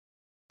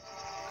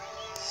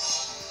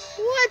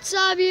What's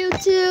up,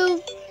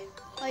 YouTube?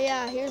 Oh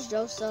yeah, here's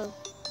Joseph.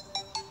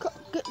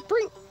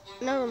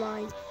 Never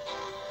mind.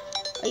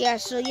 Oh yeah,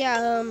 so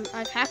yeah,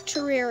 I've hacked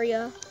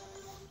Terraria.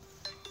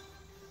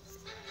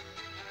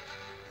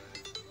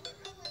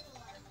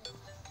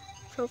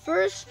 So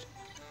first,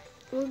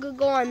 we're gonna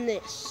go on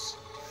this,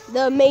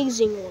 the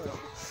amazing world.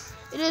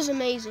 It is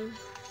amazing.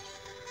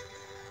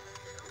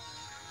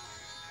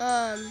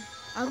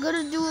 I'm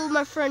gonna do it with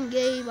my friend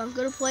Gabe. I'm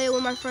gonna play it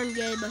with my friend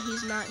Gabe, but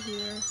he's not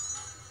here.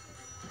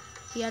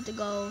 He had to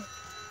go.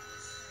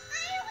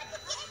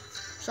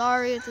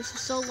 Sorry if this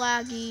is so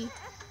laggy.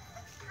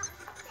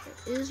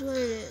 It is what it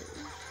is.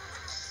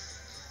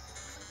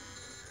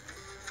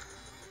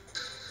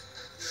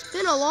 It's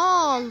been a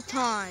long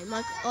time,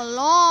 like a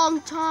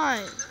long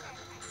time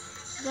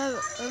since I've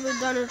ever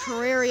done a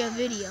Terraria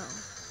video.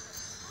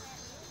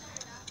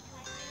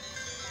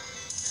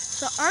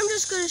 So I'm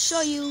just gonna show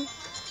you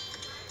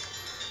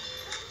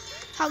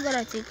how good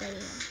I think I am.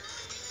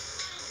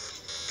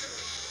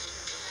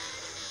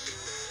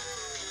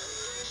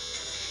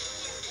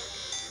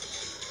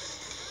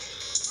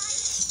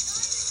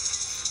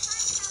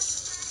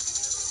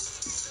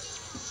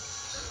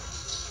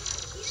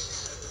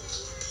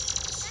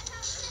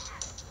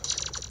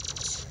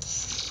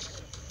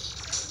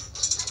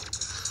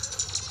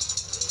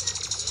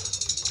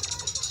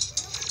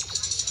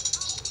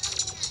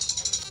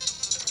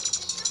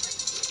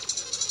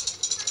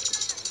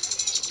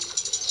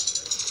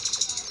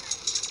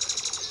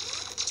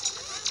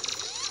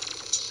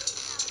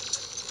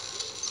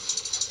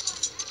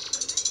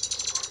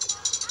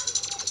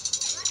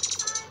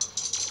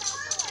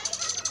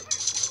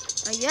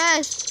 I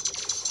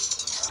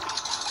guess.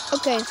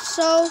 Okay,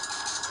 so.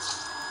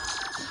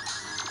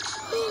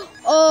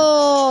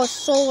 Oh,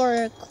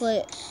 solar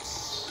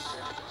eclipse.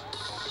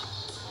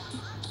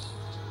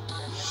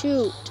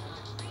 Shoot.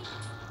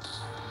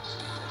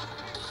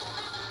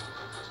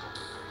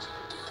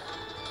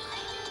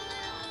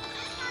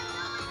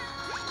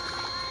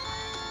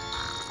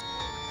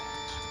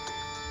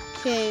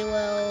 Okay,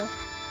 well.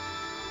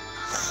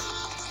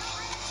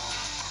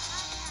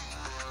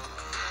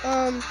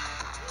 I'm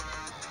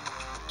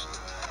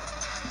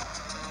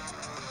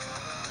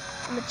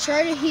gonna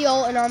try to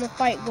heal and I'm gonna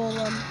fight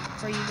Golem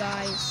for you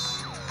guys.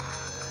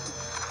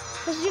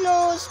 Because, you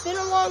know, it's been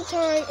a long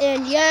time.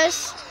 And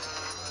yes,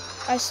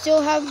 I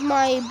still have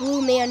my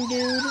blue man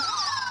dude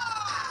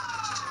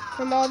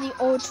from all the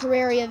old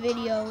Terraria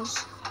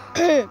videos.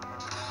 In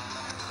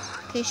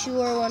case you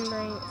were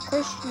wondering. Of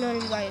course, none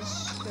of you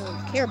guys really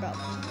care about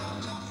me.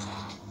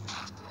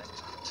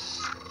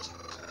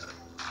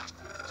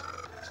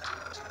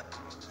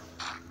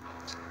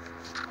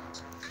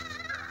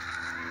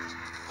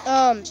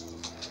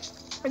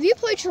 If you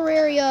play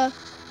Terraria,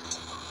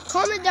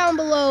 comment down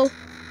below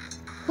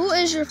who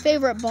is your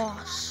favorite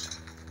boss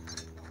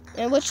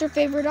and what's your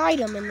favorite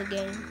item in the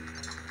game.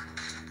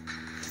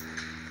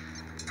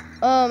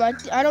 I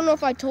don't know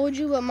if I told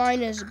you, but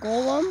mine is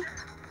Golem.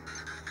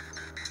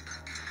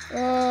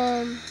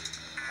 Of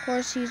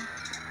course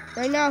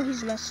right now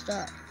he's messed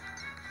up.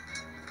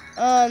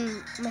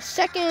 My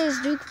second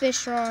is Duke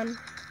Fishron.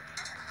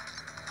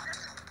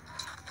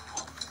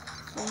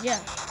 And yeah.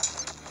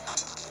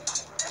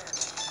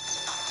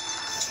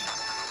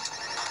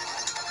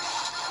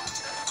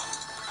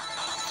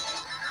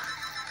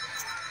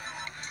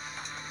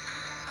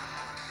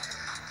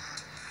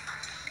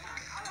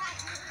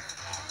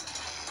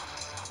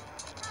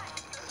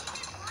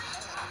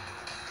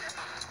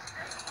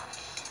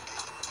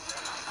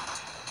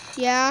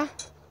 Yeah.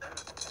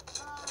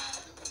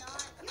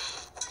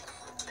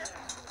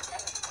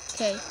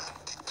 Okay.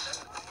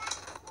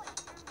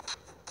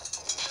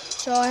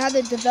 So I have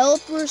the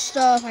developer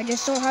stuff. I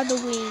just don't have the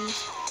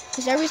wings.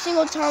 Because every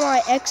single time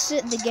I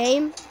exit the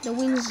game, the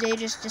wings, they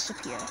just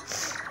disappear.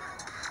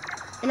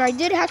 And I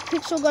did hack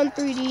Pixel Gun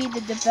 3D,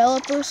 the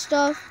developer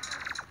stuff,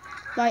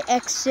 by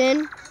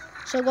Xin.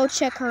 So go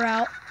check her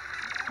out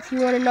if you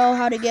want to know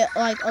how to get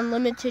like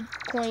unlimited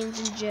coins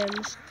and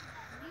gems.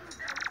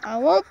 I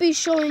won't be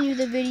showing you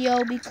the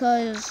video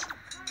because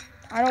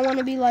I don't want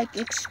to be like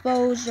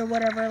exposed or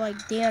whatever,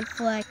 like Dan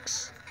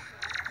Flex.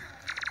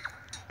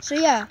 So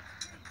yeah,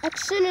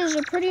 Xin is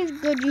a pretty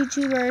good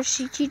YouTuber.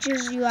 She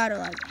teaches you how to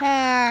like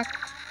hack,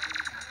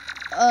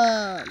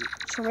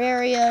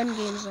 Terraria and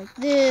games like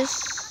this.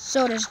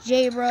 So does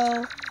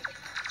J-Bro.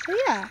 So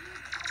yeah,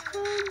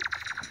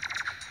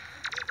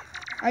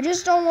 I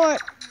just don't want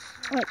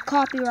like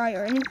copyright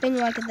or anything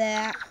like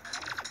that,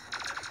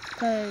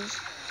 but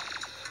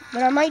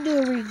I might do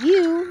a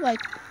review, like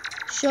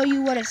show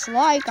you what it's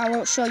like. I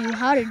won't show you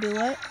how to do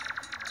it.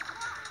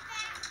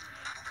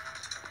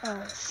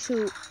 Oh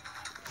shoot.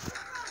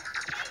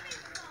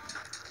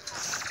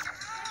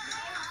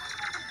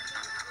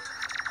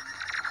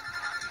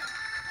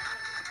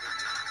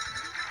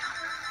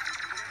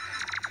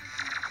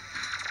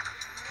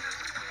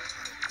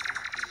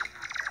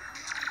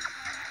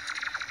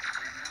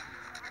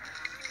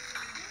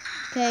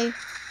 Okay.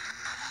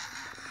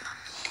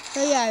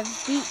 So yeah,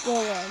 I've beat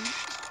Golem.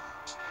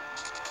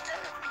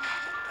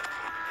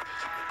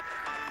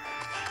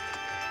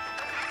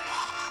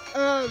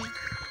 if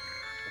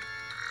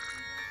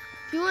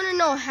you want to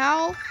know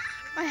how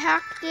I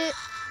hacked it,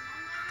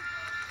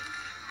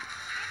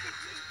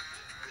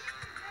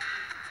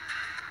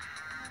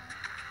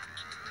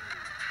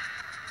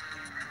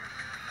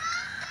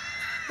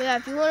 yeah,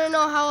 if you want to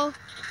know how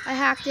I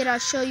hacked it, I'll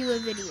show you a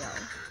video.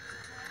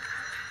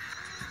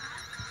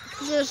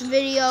 This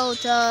video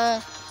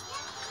to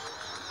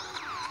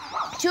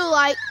 2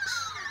 likes,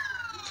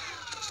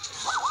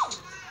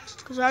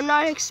 because I'm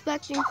not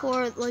expecting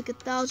for like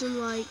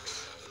 1,000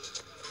 likes,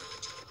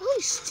 at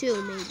least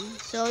 2 maybe.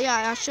 So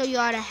yeah, I'll show you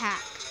how to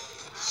hack.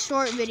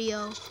 Short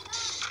video.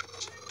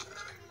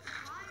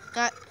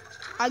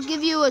 I'll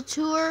give you a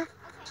tour.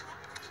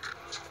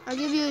 I'll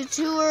give you a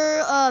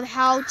tour of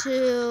how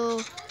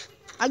to.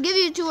 I'll give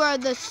you a tour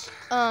of this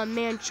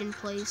mansion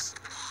place.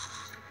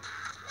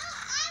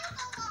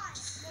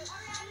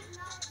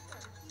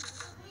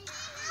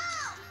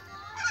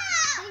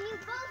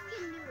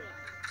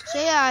 So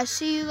yeah,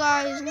 see you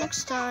guys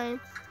next time.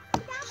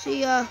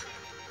 See ya.